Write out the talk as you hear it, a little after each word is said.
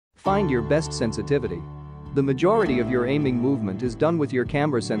Find your best sensitivity. The majority of your aiming movement is done with your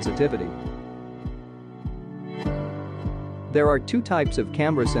camera sensitivity. There are two types of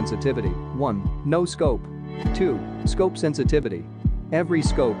camera sensitivity. 1. No scope. 2. Scope sensitivity. Every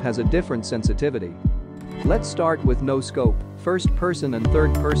scope has a different sensitivity. Let's start with no scope. First person and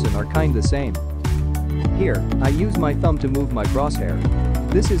third person are kinda same. Here, I use my thumb to move my crosshair.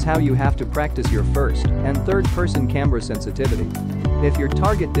 This is how you have to practice your first and third person camera sensitivity. If your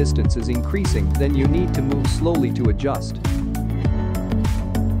target distance is increasing, then you need to move slowly to adjust.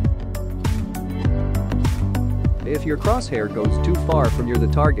 If your crosshair goes too far from the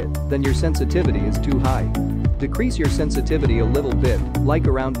target, then your sensitivity is too high. Decrease your sensitivity a little bit, like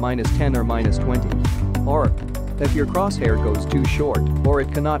around -10 or -20. Or, if your crosshair goes too short or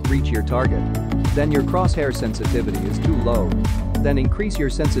it cannot reach your target, then your crosshair sensitivity is too low. Then increase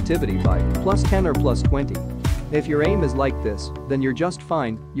your sensitivity by +10 or +20. If your aim is like this, then you're just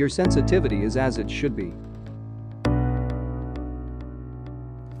fine, your sensitivity is as it should be.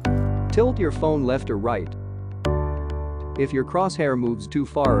 Tilt your phone left or right. If your crosshair moves too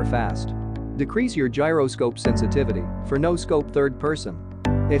far or fast, decrease your gyroscope sensitivity for no scope third person.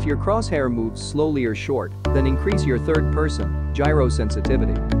 If your crosshair moves slowly or short, then increase your third person gyro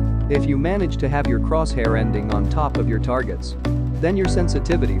sensitivity. If you manage to have your crosshair ending on top of your targets, then your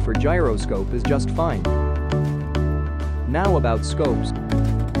sensitivity for gyroscope is just fine. Now about scopes.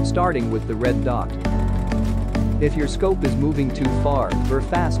 Starting with the red dot. If your scope is moving too far or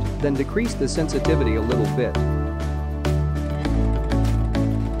fast, then decrease the sensitivity a little bit.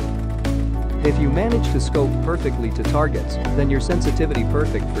 If you manage to scope perfectly to targets, then your sensitivity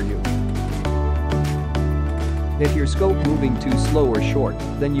perfect for you. If your scope moving too slow or short,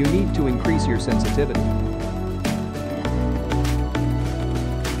 then you need to increase your sensitivity.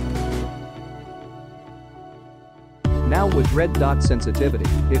 Now with red dot sensitivity,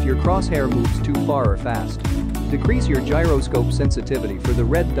 if your crosshair moves too far or fast, decrease your gyroscope sensitivity for the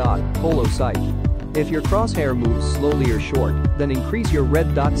red dot polo sight. If your crosshair moves slowly or short, then increase your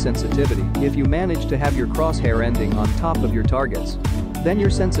red dot sensitivity. If you manage to have your crosshair ending on top of your targets, then your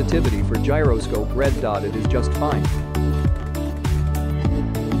sensitivity for gyroscope red dotted is just fine.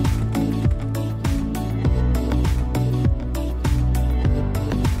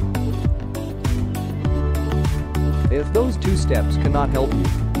 If those two steps cannot help you,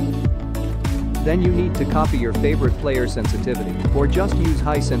 then you need to copy your favorite player sensitivity or just use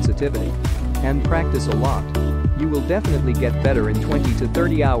high sensitivity and practice a lot. You will definitely get better in 20 to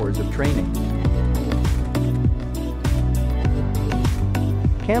 30 hours of training.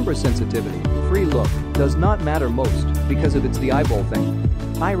 Camera sensitivity, free look, does not matter most because it's the eyeball thing.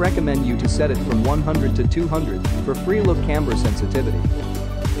 I recommend you to set it from 100 to 200 for free look camera sensitivity.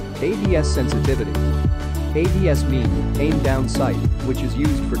 ADS sensitivity. ADS mean aim down sight, which is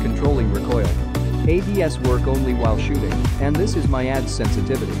used for controlling recoil. ADS work only while shooting, and this is my ADS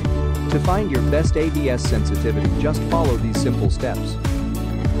sensitivity. To find your best ADS sensitivity, just follow these simple steps.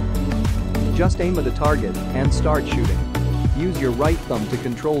 Just aim at a target and start shooting. Use your right thumb to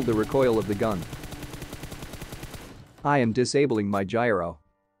control the recoil of the gun. I am disabling my gyro.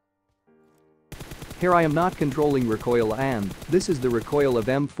 Here I am not controlling recoil, and this is the recoil of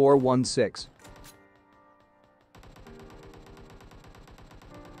M416.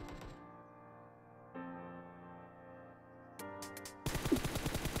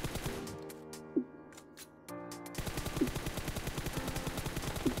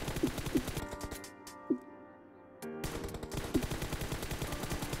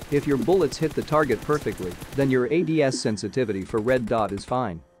 If your bullets hit the target perfectly, then your ADS sensitivity for red dot is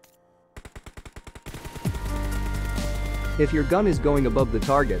fine. If your gun is going above the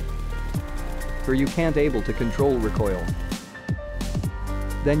target, or you can't able to control recoil,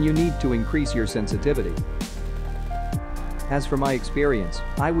 then you need to increase your sensitivity. As for my experience,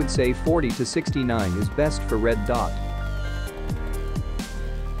 I would say 40 to 69 is best for red dot.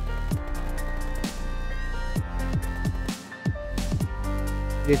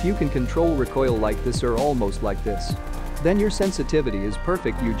 If you can control recoil like this or almost like this, then your sensitivity is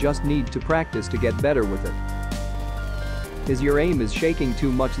perfect. You just need to practice to get better with it. Is your aim is shaking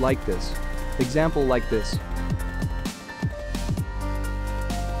too much like this? Example like this.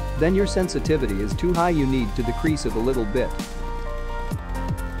 Then your sensitivity is too high, you need to decrease it a little bit.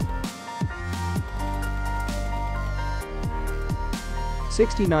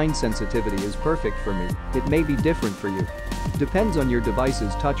 .69 sensitivity is perfect for me, it may be different for you. Depends on your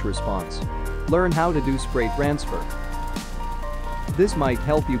device's touch response. Learn how to do spray transfer. This might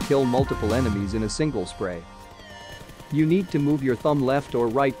help you kill multiple enemies in a single spray. You need to move your thumb left or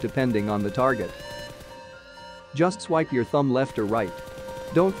right depending on the target. Just swipe your thumb left or right.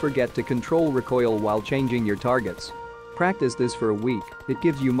 Don't forget to control recoil while changing your targets. Practice this for a week, it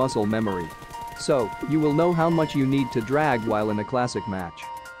gives you muscle memory. So, you will know how much you need to drag while in a classic match.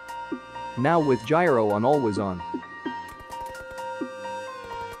 Now with gyro on always on.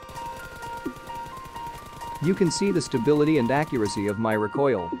 You can see the stability and accuracy of my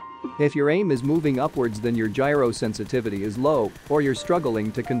recoil. If your aim is moving upwards then your gyro sensitivity is low, or you're struggling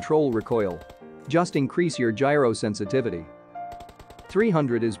to control recoil. Just increase your gyro sensitivity.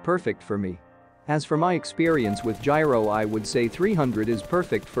 300 is perfect for me. As for my experience with gyro, I would say 300 is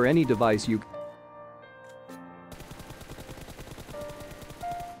perfect for any device. You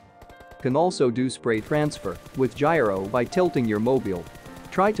can also do spray transfer with gyro by tilting your mobile.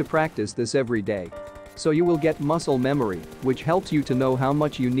 Try to practice this every day. So you will get muscle memory, which helps you to know how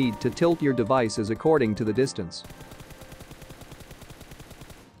much you need to tilt your devices according to the distance.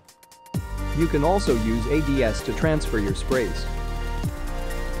 You can also use ADS to transfer your sprays.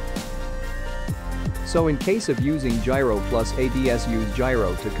 So in case of using gyro plus ADS, use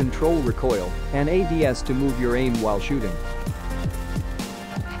gyro to control recoil and ADS to move your aim while shooting.